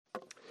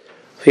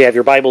If you have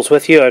your Bibles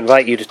with you, I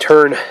invite you to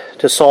turn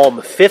to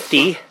Psalm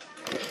 50,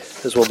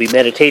 as we'll be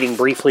meditating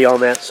briefly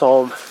on that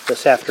psalm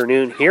this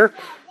afternoon here.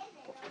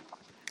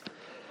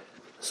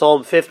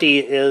 Psalm 50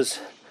 is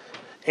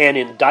an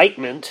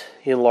indictment,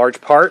 in large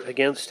part,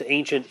 against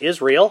ancient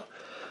Israel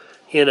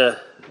in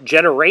a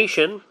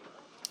generation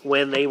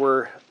when they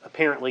were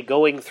apparently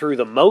going through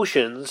the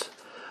motions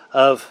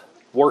of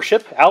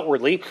worship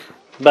outwardly,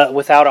 but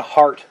without a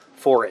heart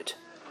for it.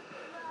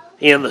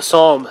 In the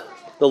psalm,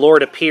 the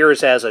Lord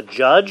appears as a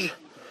judge,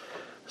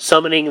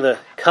 summoning the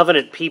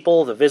covenant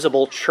people, the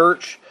visible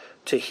church,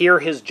 to hear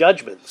his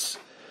judgments.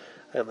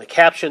 And the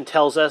caption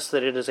tells us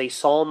that it is a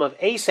psalm of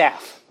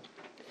Asaph.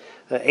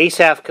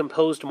 Asaph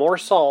composed more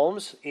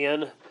psalms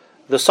in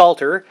the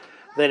Psalter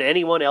than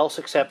anyone else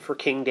except for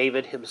King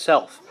David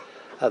himself.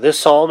 This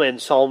psalm and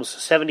Psalms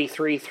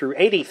 73 through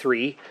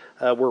 83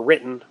 were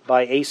written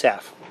by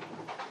Asaph.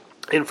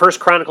 In 1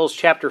 Chronicles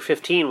chapter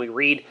 15, we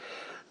read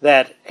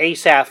that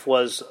Asaph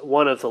was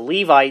one of the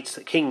Levites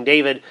that King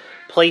David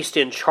placed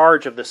in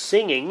charge of the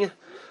singing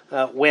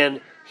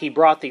when he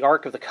brought the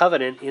Ark of the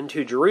Covenant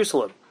into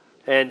Jerusalem.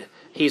 And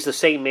he's the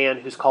same man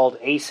who's called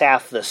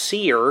Asaph the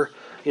seer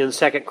in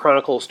 2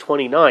 Chronicles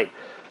 29.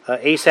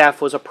 Asaph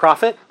was a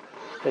prophet,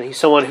 and he's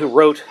someone who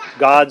wrote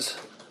God's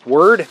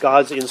word,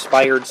 God's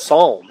inspired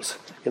psalms.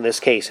 In this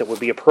case, it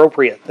would be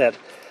appropriate that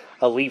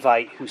a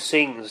Levite who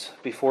sings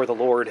before the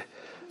Lord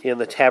in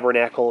the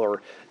tabernacle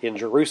or in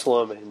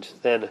Jerusalem, and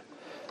then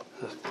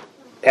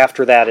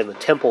after that in the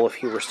temple, if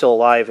he were still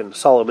alive in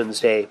Solomon's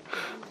day,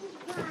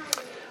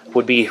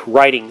 would be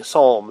writing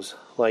psalms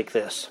like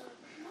this.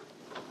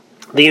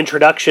 The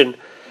introduction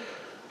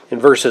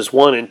in verses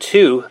 1 and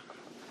 2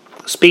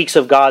 speaks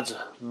of God's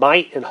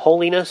might and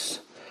holiness.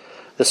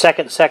 The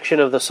second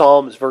section of the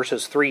Psalms,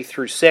 verses 3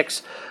 through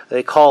 6,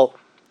 they call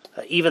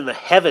even the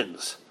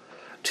heavens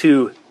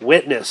to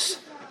witness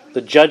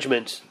the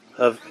judgment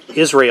of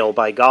Israel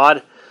by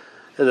God.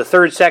 And the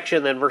third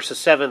section, then verses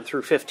 7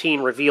 through 15,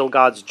 reveal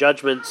God's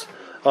judgments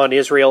on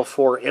Israel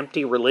for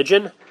empty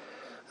religion,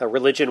 a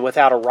religion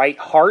without a right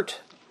heart.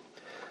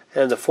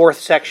 And the fourth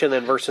section,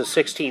 then verses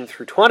 16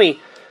 through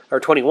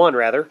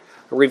 21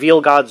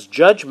 reveal God's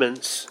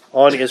judgments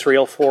on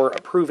Israel for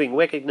approving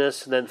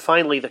wickedness. And then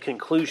finally, the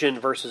conclusion,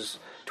 verses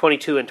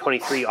 22 and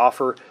 23,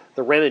 offer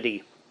the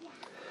remedy.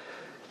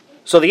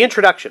 So the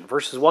introduction,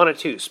 verses 1 and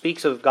 2,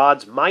 speaks of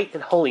God's might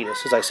and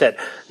holiness, as I said.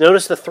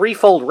 Notice the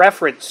threefold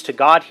reference to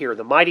God here,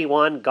 the mighty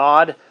one,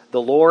 God,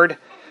 the Lord,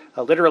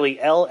 literally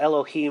El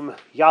Elohim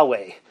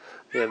Yahweh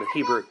in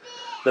Hebrew.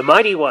 The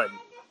mighty one,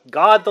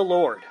 God the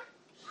Lord,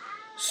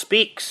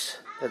 speaks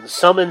and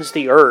summons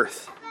the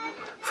earth.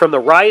 From the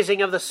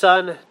rising of the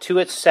sun to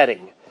its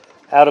setting,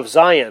 out of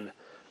Zion,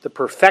 the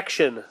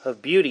perfection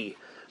of beauty,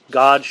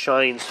 God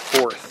shines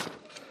forth.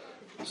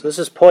 So this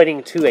is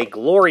pointing to a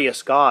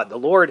glorious God. The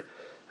Lord,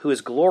 who is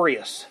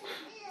glorious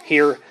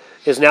here,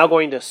 is now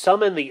going to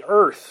summon the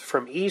earth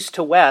from east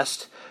to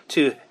west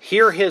to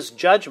hear his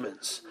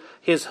judgments,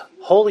 his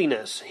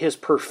holiness, his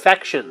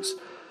perfections,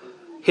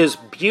 his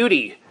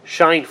beauty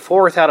shine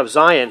forth out of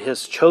Zion,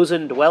 his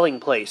chosen dwelling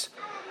place.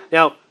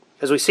 Now,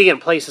 as we see in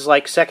places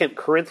like 2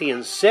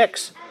 Corinthians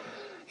 6,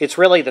 it's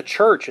really the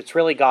church, it's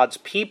really God's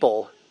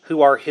people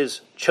who are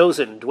his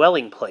chosen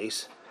dwelling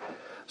place.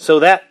 So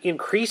that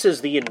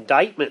increases the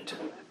indictment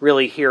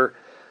really here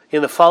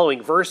in the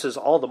following verses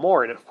all the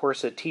more. And of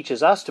course it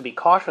teaches us to be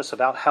cautious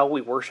about how we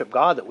worship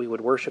God, that we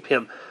would worship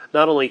him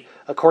not only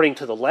according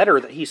to the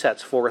letter that he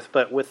sets forth,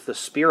 but with the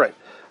spirit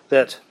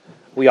that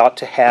we ought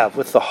to have,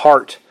 with the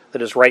heart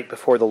that is right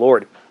before the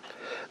Lord.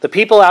 The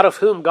people out of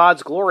whom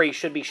God's glory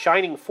should be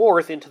shining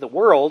forth into the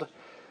world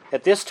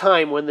at this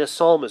time when this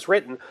psalm is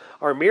written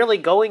are merely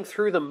going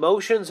through the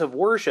motions of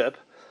worship,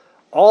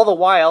 all the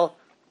while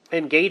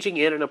engaging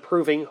in and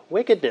approving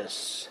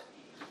wickedness.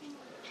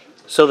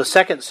 So the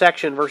second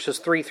section, verses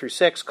 3 through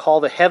 6, call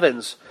the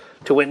heavens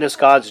to witness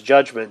God's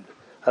judgment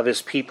of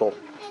his people.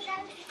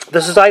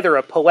 This is either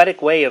a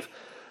poetic way of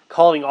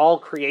calling all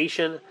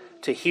creation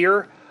to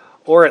hear,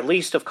 or at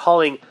least of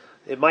calling,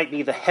 it might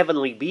be the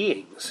heavenly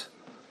beings,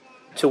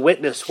 to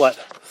witness what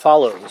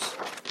follows.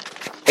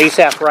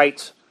 Asaph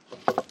writes,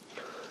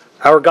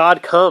 "Our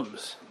God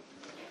comes.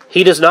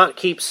 He does not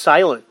keep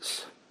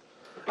silence.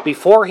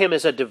 Before him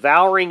is a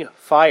devouring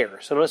fire."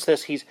 So notice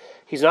this, he's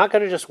not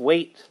going to just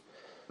wait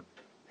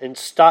and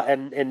stop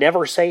and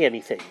never say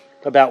anything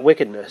about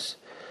wickedness.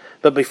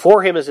 But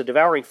before him is a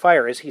devouring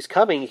fire. As he's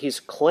coming, he's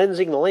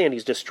cleansing the land,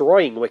 he's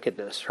destroying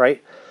wickedness,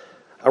 right?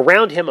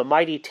 Around him a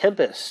mighty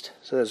tempest.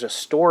 So there's a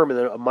storm and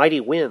a mighty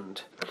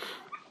wind.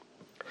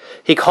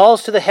 He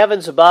calls to the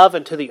heavens above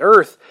and to the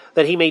earth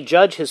that he may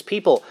judge his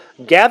people.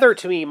 "Gather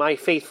to me, my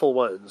faithful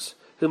ones,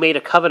 who made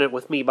a covenant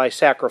with me by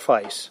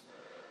sacrifice."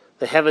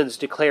 The heavens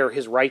declare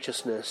his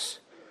righteousness,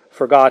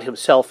 for God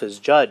himself is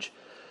judge.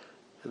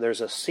 And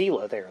there's a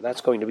Selah there.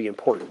 That's going to be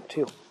important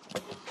too.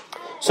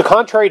 So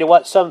contrary to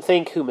what some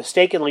think who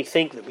mistakenly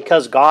think that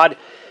because God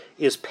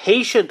is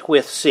patient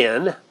with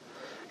sin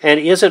and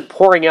isn't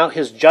pouring out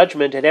his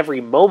judgment at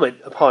every moment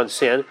upon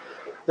sin,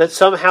 that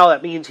somehow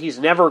that means he's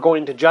never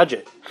going to judge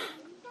it.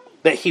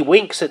 that he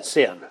winks at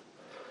sin,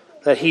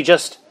 that he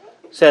just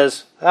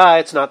says,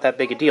 it's not that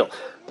big a deal.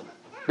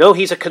 No,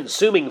 he's a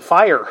consuming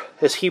fire,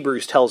 as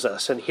Hebrews tells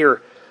us. And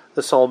here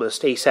the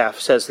psalmist Asaph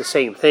says the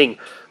same thing.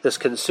 This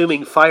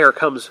consuming fire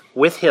comes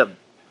with him.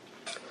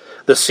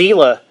 The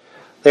Selah,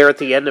 there at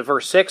the end of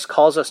verse 6,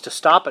 calls us to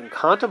stop and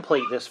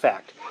contemplate this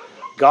fact.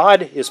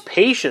 God is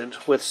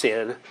patient with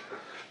sin,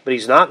 but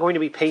he's not going to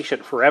be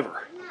patient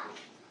forever.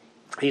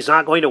 He's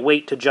not going to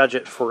wait to judge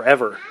it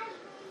forever.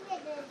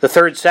 The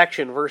third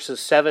section, verses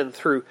 7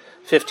 through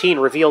 15,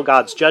 reveal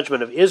God's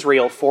judgment of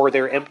Israel for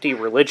their empty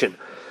religion,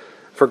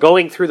 for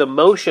going through the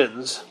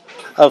motions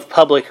of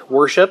public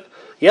worship.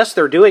 Yes,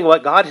 they're doing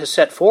what God has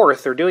set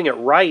forth. They're doing it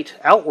right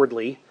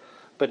outwardly,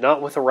 but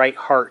not with a right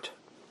heart.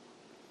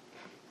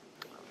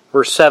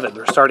 Verse 7,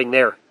 they're starting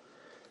there.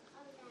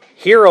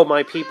 Hear, O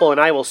my people,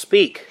 and I will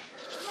speak.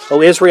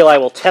 O Israel, I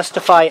will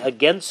testify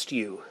against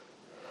you.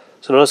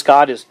 So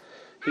notice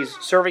he's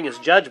serving as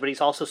judge, but he's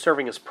also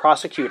serving as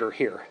prosecutor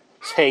here,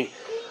 saying,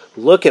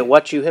 look at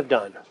what you have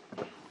done.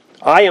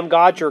 I am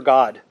God, your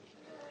God.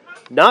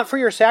 Not for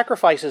your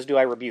sacrifices do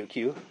I rebuke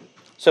you.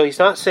 So he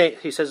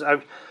says,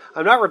 I'm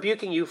not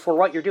rebuking you for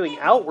what you're doing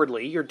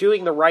outwardly. You're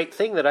doing the right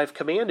thing that I've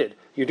commanded.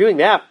 You're doing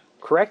that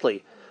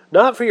correctly.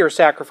 Not for your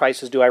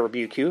sacrifices do I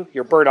rebuke you.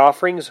 Your burnt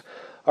offerings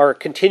are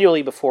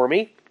continually before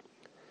me.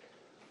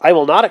 I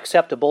will not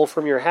accept a bull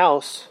from your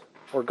house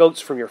or goats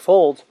from your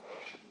fold.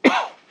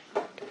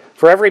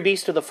 For every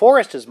beast of the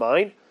forest is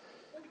mine,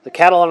 the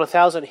cattle on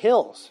 1,000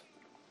 hills.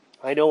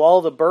 I know all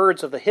the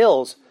birds of the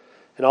hills,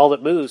 and all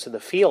that moves in the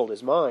field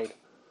is mine.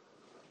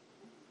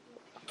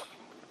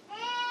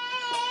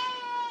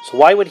 So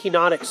why would he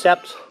not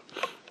accept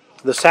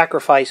the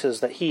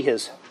sacrifices that he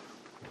has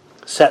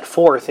set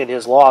forth in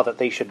his law that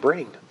they should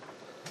bring?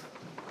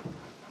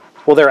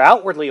 Well, they're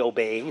outwardly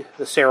obeying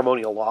the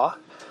ceremonial law.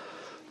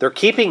 They're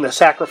keeping the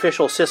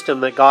sacrificial system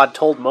that God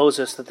told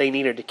Moses that they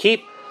needed to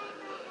keep.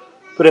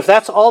 But if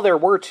that's all there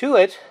were to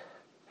it,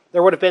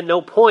 there would have been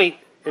no point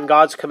in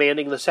God's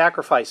commanding the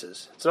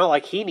sacrifices. It's not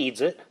like he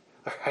needs it,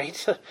 all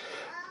right?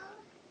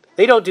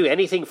 They don't do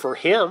anything for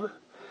him.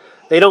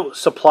 They don't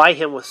supply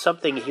him with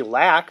something he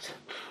lacked.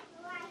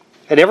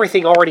 And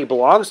everything already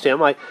belongs to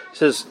him. Like it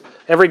says,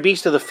 every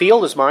beast of the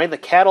field is mine, the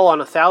cattle on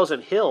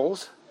 1,000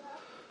 hills.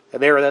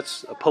 And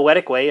that's a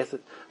poetic way. It's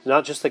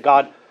not just that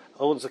God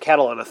owns the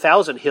cattle on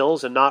 1,000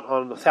 hills and not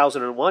on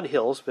 1,001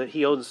 hills, but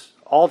he owns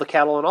all the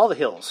cattle on all the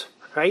hills,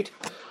 right?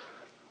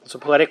 It's a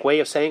poetic way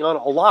of saying on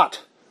a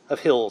lot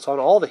of hills, on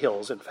all the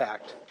hills, in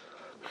fact.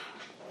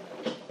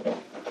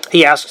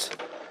 He asks,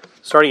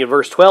 starting in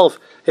verse 12,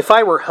 if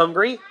I were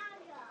hungry,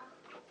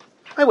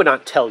 I would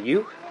not tell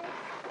you,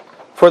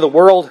 for the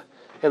world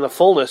and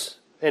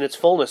its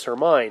fullness are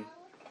mine.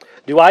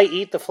 Do I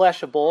eat the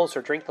flesh of bulls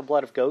or drink the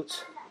blood of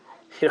goats?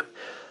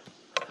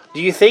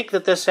 Do you think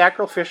that this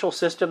sacrificial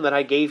system that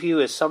I gave you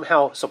is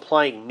somehow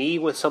supplying me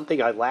with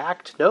something I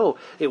lacked? No,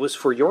 it was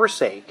for your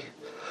sake.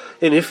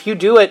 And if you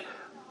do it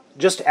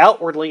just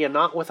outwardly and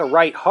not with a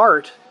right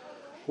heart,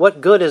 what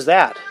good is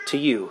that to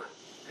you?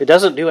 It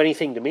doesn't do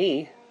anything to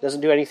me. It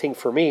doesn't do anything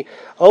for me.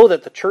 Oh,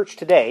 that the church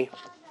today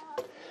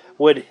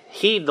would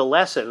heed the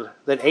lesson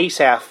that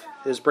Asaph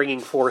is bringing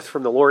forth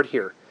from the Lord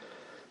here.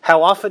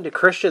 How often do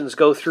Christians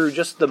go through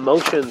just the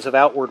motions of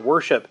outward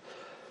worship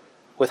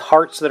with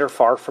hearts that are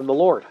far from the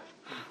Lord?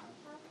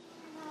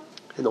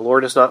 And the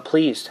Lord is not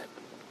pleased.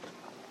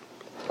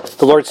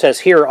 The Lord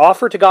says here,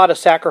 offer to God a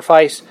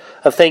sacrifice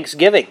of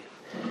thanksgiving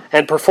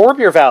and perform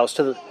your vows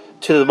to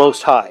the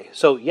Most High.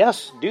 So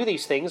yes, do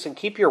these things and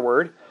keep your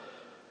word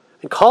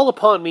and call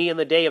upon me in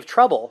the day of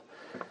trouble.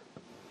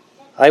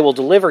 I will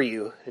deliver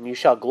you and you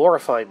shall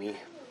glorify me.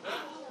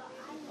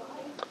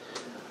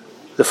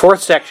 The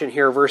fourth section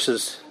here,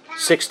 verses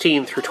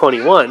 16 through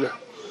 21,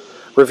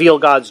 reveal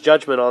God's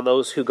judgment on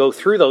those who go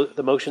through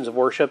the motions of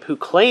worship, who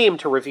claim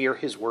to revere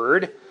his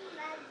word,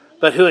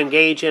 but who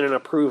engage in and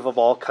approve of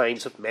all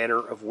kinds of manner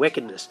of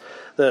wickedness.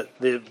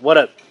 What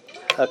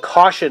a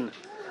caution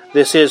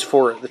this is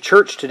for the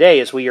church today,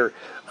 as we are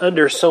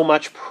under so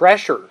much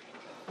pressure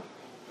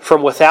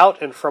from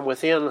without and from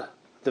within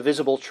the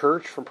visible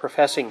church, from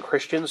professing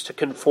Christians, to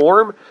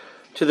conform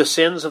to the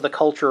sins of the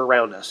culture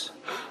around us.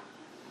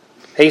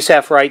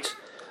 Asaph writes,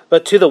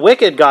 but to the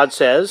wicked, God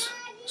says,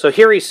 so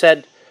here he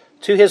said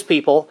to his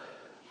people,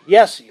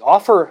 yes,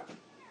 offer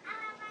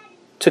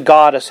to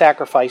God a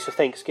sacrifice of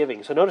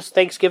thanksgiving. So notice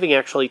thanksgiving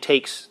actually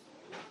takes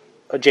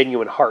a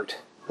genuine heart,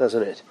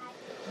 doesn't it?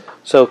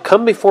 So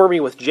come before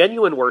me with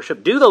genuine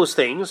worship. Do those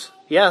things.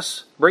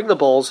 Yes, bring the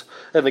bulls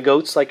and the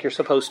goats like you're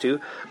supposed to,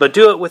 but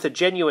do it with a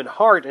genuine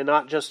heart and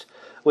not just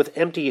with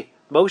empty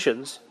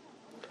motions.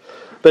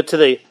 But to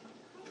the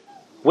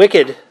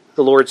wicked,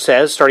 the Lord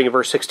says, starting in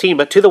verse 16,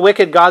 but to the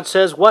wicked God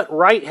says, what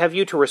right have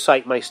you to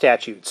recite my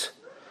statutes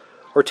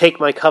or take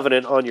my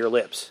covenant on your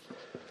lips?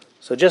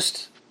 So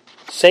just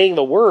saying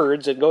the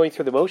words and going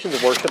through the motions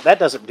of worship, that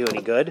doesn't do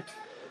any good.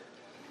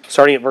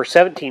 Starting at verse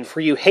 17, for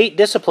you hate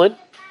discipline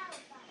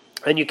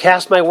and you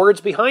cast my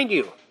words behind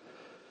you.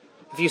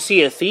 If you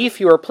see a thief,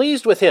 you are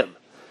pleased with him,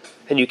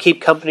 and you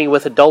keep company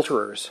with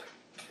adulterers.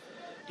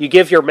 You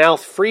give your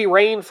mouth free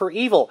rein for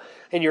evil,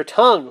 and your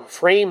tongue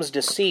frames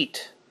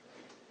deceit.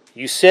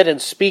 You sit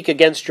and speak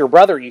against your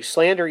brother. You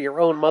slander your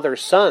own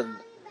mother's son.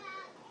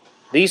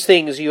 These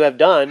things you have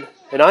done,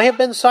 and I have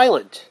been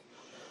silent.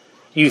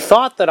 You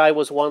thought that I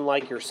was one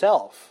like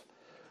yourself,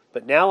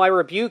 but now I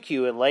rebuke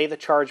you and lay the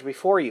charge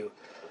before you.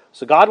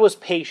 So God was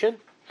patient.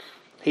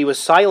 He was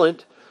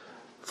silent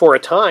for a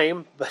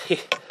time, but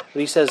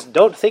he says,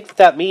 don't think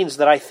that means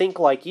that I think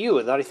like you,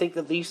 and that I think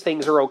that these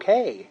things are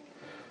okay,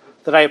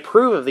 that I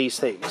approve of these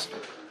things.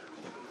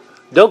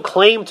 Don't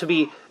claim to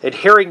be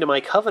adhering to my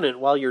covenant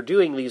while you're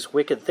doing these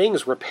wicked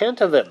things.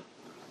 Repent of them.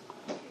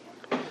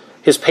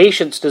 His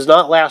patience does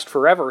not last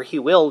forever. He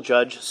will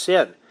judge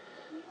sin.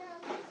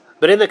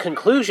 But in the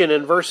conclusion,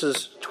 in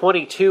verses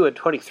 22 and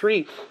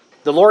 23,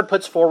 the Lord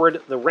puts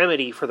forward the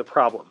remedy for the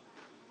problem.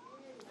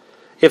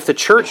 If the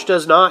church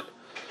does not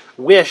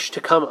wish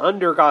to come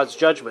under God's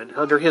judgment,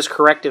 under his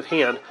corrective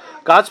hand,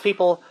 God's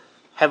people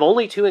have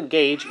only to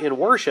engage in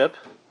worship,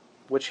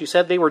 which he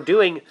said they were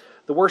doing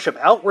the worship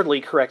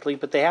outwardly correctly,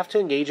 but they have to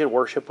engage in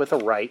worship with a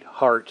right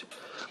heart,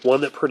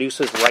 one that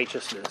produces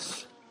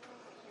righteousness.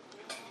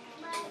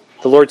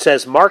 The Lord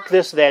says, mark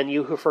this then,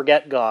 you who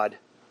forget God,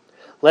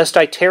 lest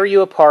I tear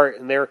you apart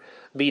and there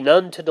be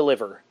none to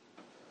deliver.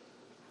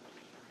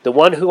 The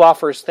one who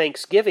offers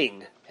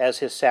thanksgiving as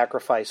his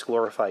sacrifice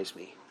glorifies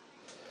me.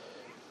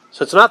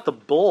 So it's not the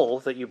bull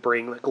that you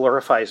bring that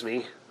glorifies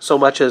me, so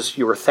much as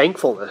your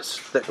thankfulness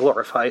that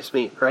glorifies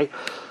me, right?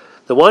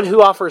 The one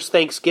who offers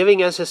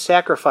thanksgiving as his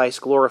sacrifice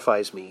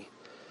glorifies me.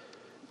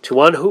 To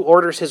one who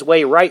orders his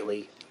way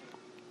rightly,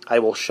 I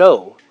will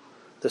show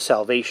the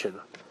salvation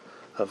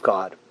of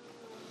God.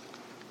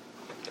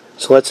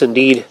 So let's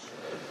indeed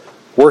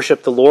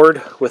worship the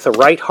Lord with a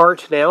right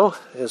heart now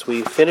as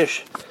we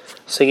finish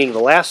singing the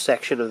last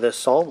section of this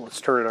psalm.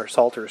 Let's turn our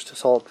psalters to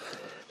Psalm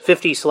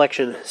 50,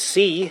 selection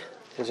C,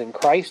 as in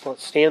Christ.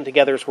 Let's stand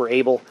together as we're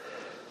able,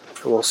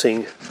 and we'll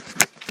sing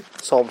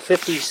Psalm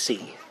 50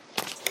 C.